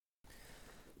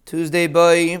Tuesday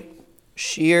by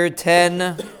Shiur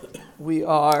 10, we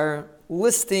are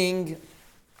listing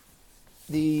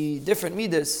the different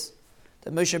midas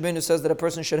that Moshe Rabbeinu says that a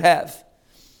person should have.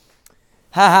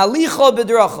 Ha'halicha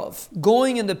b'drachav,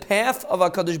 going in the path of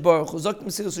HaKadosh Baruch Hu. Zok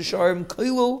Mussar4Life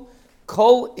kailu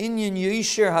kol inyan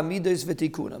yesher hamidas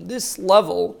v'tikunam. This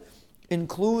level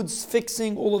includes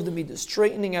fixing all of the midas,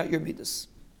 straightening out your midas.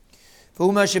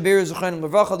 This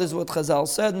is what Chazal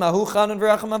said. Mahu chanan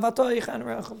v'racham avatoi chanan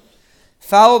v'racham.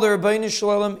 Follow the Rebbeinu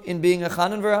Shalom in being a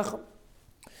chanan v'racham.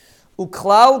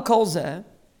 Uklal kol zeh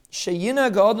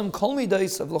sheyina ga'adam kol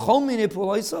midaisav l'chol minei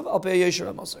pulaisav al pei yesher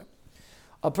ha'masar.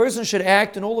 A person should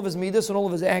act in all of his midas and all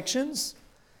of his actions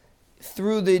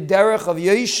through the derech of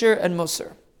yesher and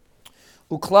musar.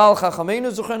 Uklal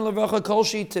chachameinu zuchen levracha kol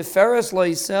shi teferes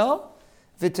la'isel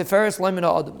v'teferes lamin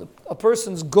ha'adam. A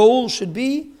person's goal should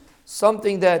be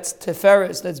something that's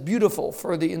teferes, that's beautiful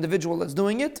for the individual that's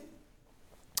doing it,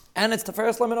 and it's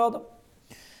teferes lamin ha'adam,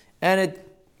 and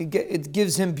it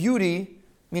gives him beauty,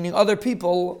 meaning other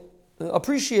people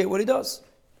appreciate what he does.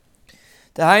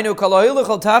 A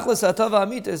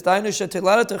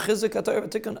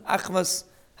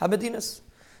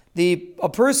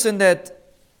person that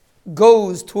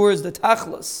goes towards the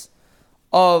tachlis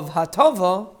of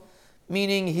hatava,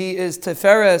 meaning he is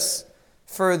teferes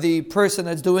for the person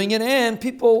that's doing it, and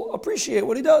people appreciate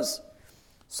what he does.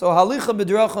 So halicha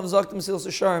b'dracham zok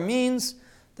Mussar4Life means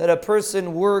that a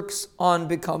person works on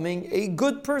becoming a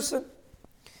good person.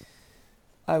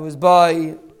 I was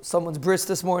by someone's bris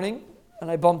this morning, and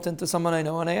I bumped into someone I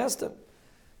know, and I asked him,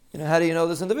 how do you know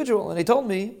this individual? And he told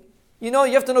me, you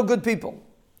have to know good people. You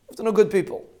have to know good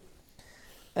people.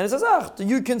 And he says, do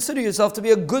you consider yourself to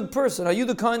be a good person? Are you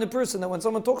the kind of person that when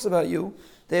someone talks about you,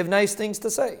 they have nice things to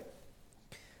say?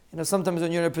 Sometimes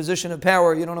when you're in a position of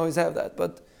power, you don't always have that.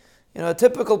 But, a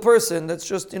typical person that's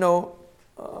just,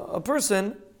 a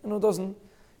person, doesn't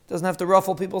have to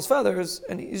ruffle people's feathers,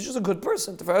 and he's just a good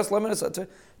person. That's halicha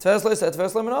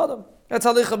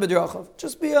b'drachav.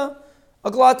 Just be a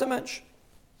glata mensch.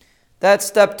 That's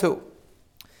step 2.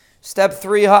 Step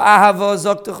 3, ha'ahava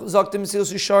zok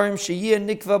Mussar4Life sheyeh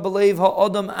nikva b'leiv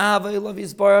ha'adam ahava elav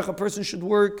yisbarach. A person should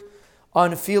work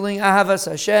on feeling ahavas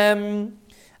Hashem.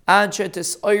 The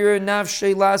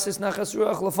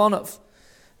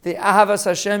ahavas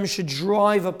Hashem should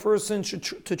drive a person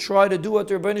to try to do what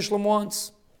the Rebbeinu Shalom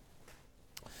wants.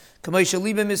 Like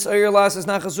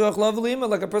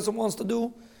a person wants to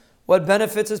do what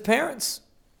benefits his parents.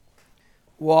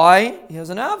 Why? He has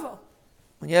an ava.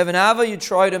 When you have an ava, you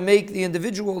try to make the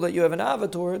individual that you have an ava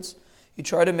towards, you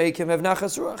try to make him have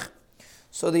nachas ruach.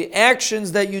 So the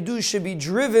actions that you do should be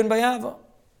driven by ava.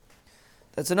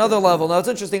 That's another level. Now it's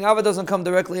interesting, ava doesn't come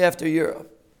directly after yira.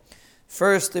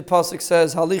 First the pasuk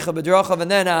says halicha b'drachav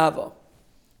and then ava.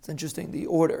 It's interesting, the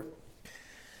order.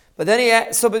 But then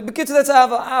because that's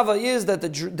ava. Ava is that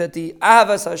the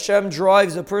ahavas Hashem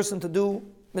drives a person to do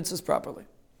mitzvahs properly.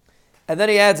 And then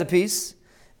he adds a piece,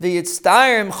 and it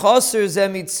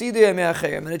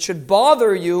should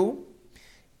bother you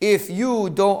if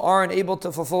you aren't able to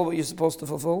fulfill what you're supposed to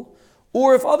fulfill,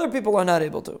 or if other people are not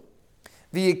able to.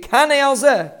 Kinas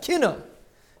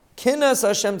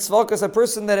Hashem tzvakas, a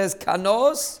person that has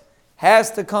kanos,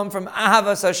 has to come from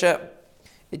ahavas Hashem.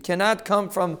 It cannot come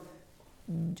from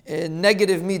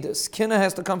negative midas. Kina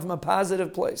has to come from a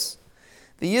positive place.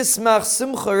 The yismach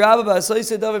simcha rabba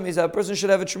b'asayse davar means that a person should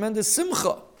have a tremendous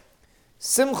simcha.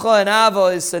 Simcha and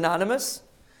ahava is synonymous,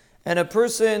 and a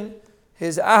person,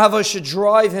 his ahava should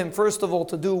drive him first of all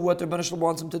to do what the Rebbeinu Shalom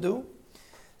wants him to do.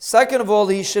 Second of all,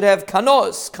 he should have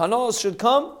kanos. Kanos should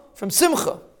come from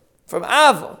simcha, from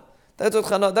ava. That's what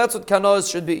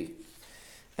kanos should be.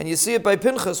 And you see it by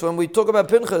Pinchas. When we talk about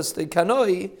Pinchas, the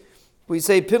kanoi, we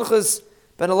say Pinchas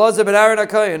ben Elazar ben Aaron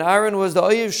HaKohen. Aaron was the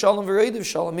Oyev Shalom v'Reidiv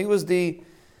Shalom. He was the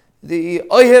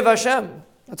Oyev Hashem.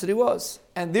 That's what he was.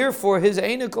 And therefore, his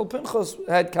Einikol Pinchas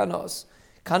had kanos.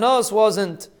 Kanos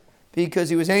wasn't because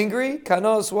he was angry.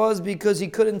 Kanos was because he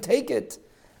couldn't take it.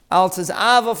 Al says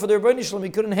ava for the Rebbeinu Shalom,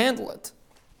 he couldn't handle it.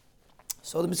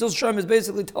 So the Mussar4Life is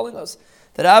basically telling us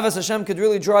that avas Hashem could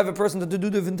really drive a person to do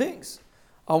different things.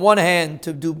 On one hand,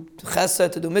 to do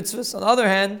chesed, to do mitzvahs. On the other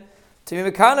hand, to be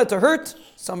mekana, to hurt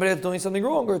somebody that's doing something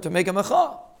wrong, or to make a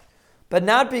mecha. But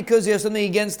not because you have something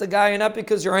against the guy, or not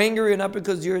because you're angry, or not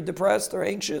because you're depressed or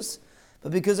anxious,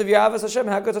 but because of your avas Hashem.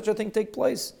 How could such a thing take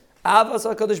place? Avas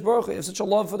HaKadosh Baruch Hu, you have such a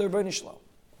love for the Rebbeinu Shalom.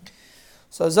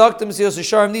 So zok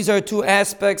Mussar4Life, these are 2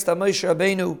 aspects that Moshe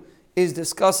Rabbeinu is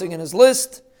discussing in his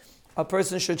list. A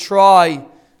person should try,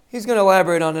 he's going to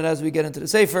elaborate on it as we get into the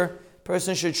Sefer, a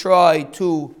person should try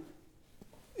to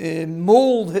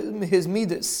mold his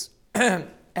midas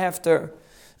after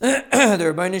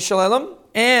the Rebbeinu Shalom,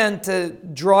 and to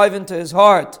drive into his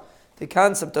heart the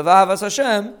concept of Ahavas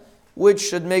Hashem, which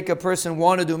should make a person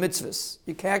want to do mitzvahs.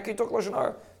 You can't talk Lashon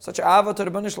Hara. Such an Ahavah to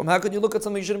the Rebbeinu Shalom. How could you look at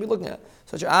something you shouldn't be looking at?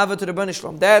 Such an Ahavah to the Rebbeinu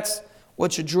Shalom. That's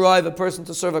what should drive a person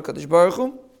to serve HaKadosh Baruch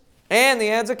Hu. And the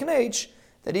adds a knech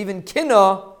that even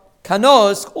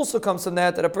kanos, also comes from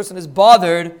that a person is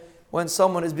bothered when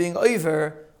someone is being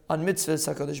over on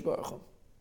mitzvahs HaKadosh Baruch Hu.